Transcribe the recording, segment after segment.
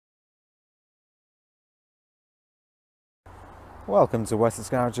Welcome to Wessex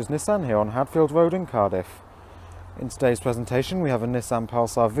Garage's Nissan here on Hadfield Road in Cardiff. In today's presentation we have a Nissan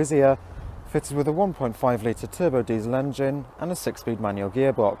Pulsar Vizier fitted with a 1.5 litre turbo diesel engine and a 6-speed manual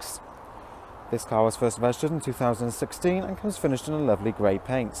gearbox. This car was first registered in 2016 and comes finished in a lovely grey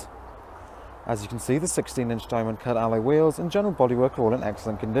paint. As you can see, the 16-inch diamond cut alloy wheels and general bodywork are all in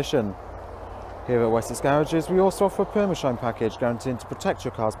excellent condition. Here at Wessex Garages we also offer a Permashine package guaranteed to protect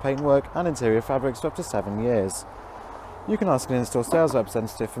your car's paintwork and interior fabrics for up to 7 years. You can ask an in-store sales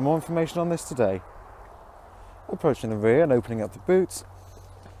representative for more information on this today. Approaching the rear and opening up the boot,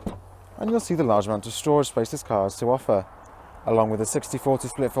 and you'll see the large amount of storage space this car has to offer, along with a 60/40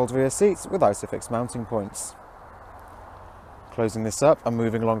 split fold rear seats with ISOFIX mounting points. Closing this up and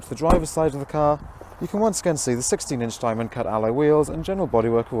moving along to the driver's side of the car, you can once again see the 16-inch diamond cut alloy wheels and general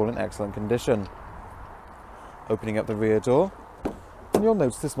bodywork are all in excellent condition. Opening up the rear door, and you'll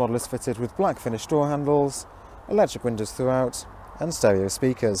notice this model is fitted with black finished door handles, electric windows throughout, and stereo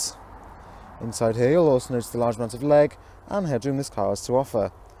speakers. Inside here you'll also notice the large amount of leg and headroom this car has to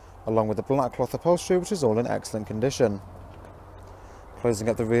offer, along with the black cloth upholstery which is all in excellent condition. Closing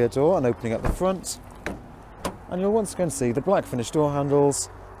up the rear door and opening up the front, and you'll once again see the black finished door handles,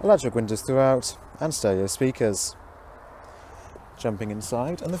 electric windows throughout, and stereo speakers. Jumping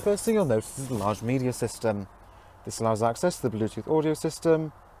inside, and the first thing you'll notice is the large media system. This allows access to the Bluetooth audio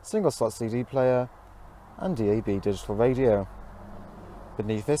system, single slot CD player, and DAB digital radio.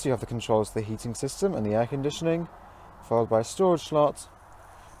 Beneath this you have the controls for the heating system and the air conditioning, followed by a storage slot,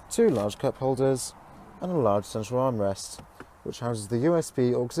 2 large cup holders, and a large central armrest, which houses the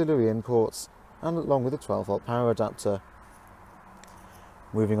USB auxiliary in ports and along with a 12-volt power adapter.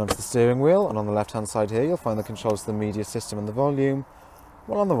 Moving on to the steering wheel, and on the left hand side here you'll find the controls to the media system and the volume,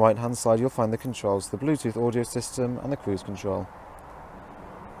 while on the right hand side you'll find the controls to the Bluetooth audio system and the cruise control.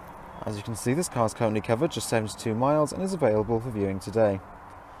 As you can see, this car is currently covered just 72 miles and is available for viewing today.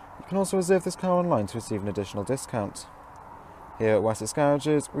 You can also reserve this car online to receive an additional discount. Here at Wessex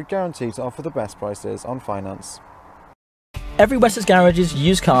Garages we guarantee to offer the best prices on finance. Every Wessex Garages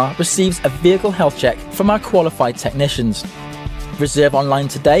used car receives a vehicle health check from our qualified technicians. Reserve online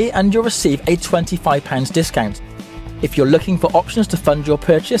today and you'll receive a £25 discount. If you're looking for options to fund your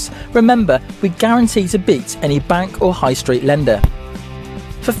purchase, remember we guarantee to beat any bank or high street lender.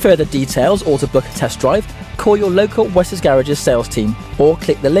 For further details or to book a test drive, call your local Wessex Garages sales team or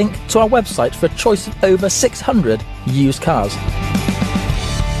click the link to our website for a choice of over 600 used cars.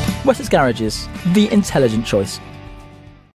 Wessex Garages, the intelligent choice.